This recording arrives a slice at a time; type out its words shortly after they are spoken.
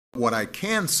What I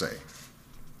can say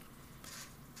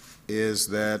is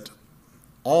that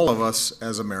all of us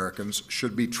as Americans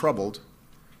should be troubled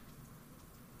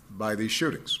by these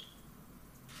shootings,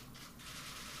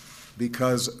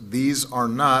 because these are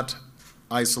not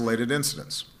isolated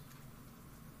incidents.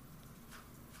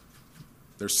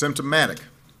 They're symptomatic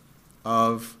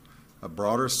of a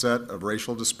broader set of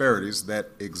racial disparities that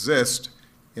exist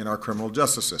in our criminal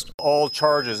justice system. All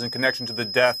charges in connection to the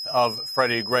death of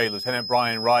Freddie Gray. Lieutenant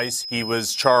Brian Rice, he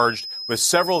was charged with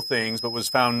several things, but was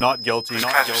found not guilty.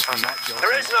 Not guilty.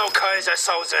 There is no Kaizer,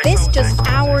 Soze. This just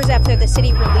hours after the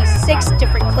city released 6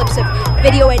 different clips of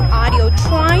video and audio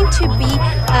trying to be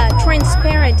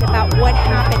transparent about what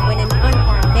happened when an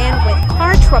unarmed